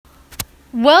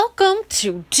Welcome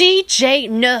to DJ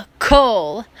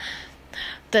Nicole,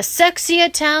 the sexy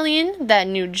Italian that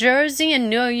New Jersey and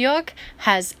New York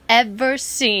has ever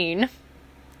seen.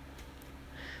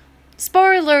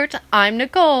 Spoiler alert, I'm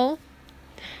Nicole.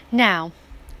 Now,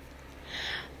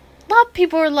 a lot of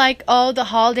people are like, oh, the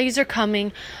holidays are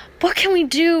coming. What can we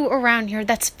do around here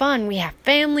that's fun? We have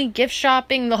family, gift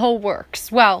shopping, the whole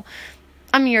works. Well,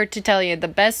 I'm here to tell you the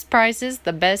best prices,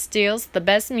 the best deals, the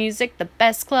best music, the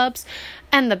best clubs,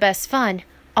 and the best fun,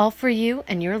 all for you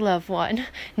and your loved one.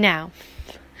 Now,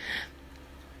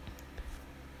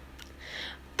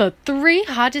 the 3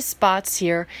 hottest spots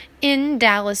here in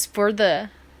Dallas for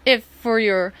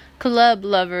your club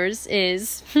lovers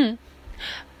is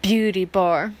Beauty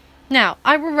Bar. Now,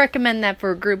 I would recommend that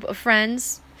for a group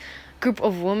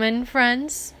of women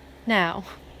friends. Now,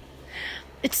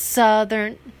 it's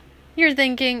southern. You're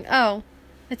thinking, oh,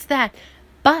 it's that.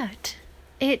 But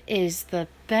it is the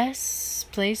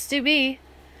best place to be.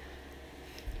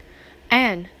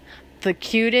 And the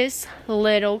cutest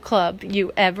little club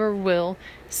you ever will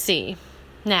see.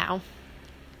 Now,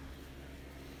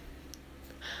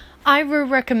 I would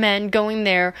recommend going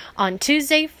there on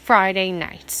Tuesday, Friday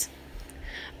nights.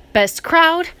 Best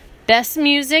crowd, best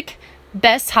music,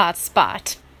 best hot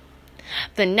spot.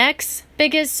 The next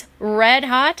biggest red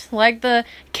hot, like the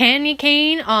candy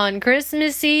cane on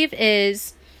Christmas Eve,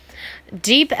 is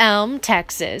Deep Elm,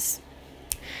 Texas.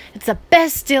 It's the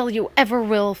best deal you ever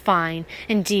will find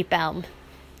in Deep Elm.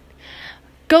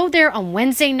 Go there on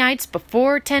Wednesday nights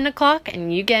before 10 o'clock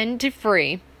and you get into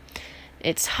free.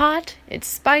 It's hot, it's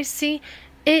spicy,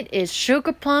 it is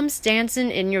sugar plums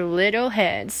dancing in your little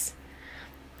heads.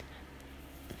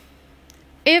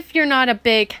 If you're not a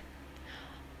big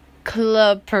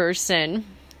club person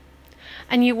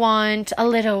and you want a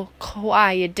little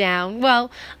quiet down,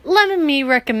 well, let me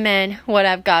recommend what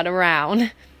I've got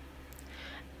around.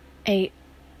 A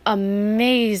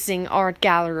amazing art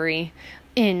gallery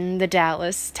in the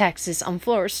Dallas, Texas on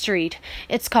Flora Street.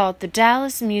 It's called the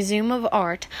Dallas Museum of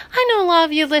Art. I know a lot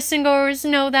of you listeners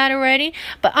know that already,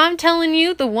 but I'm telling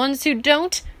you, the ones who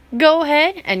don't, go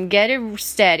ahead and get it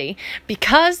steady,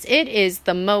 because it is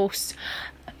the most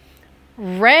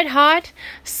red hot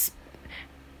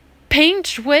paint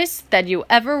twist that you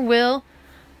ever will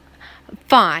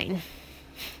find.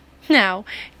 Now,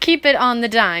 keep it on the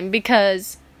dime,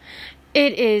 because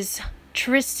it is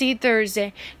Twisty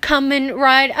Thursday coming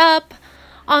right up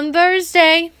on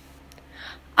Thursday.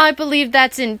 I believe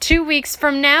that's in 2 weeks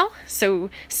from now, so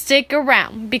stick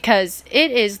around, because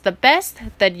it is the best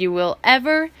that you will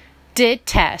ever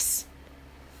detest.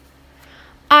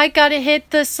 I gotta hit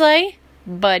the sleigh,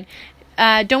 but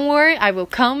don't worry, I will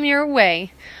come your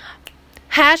way.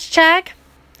 Hashtag,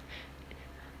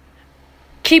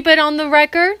 keep it on the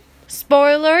record,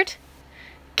 spoiler alert,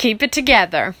 keep it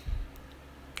together.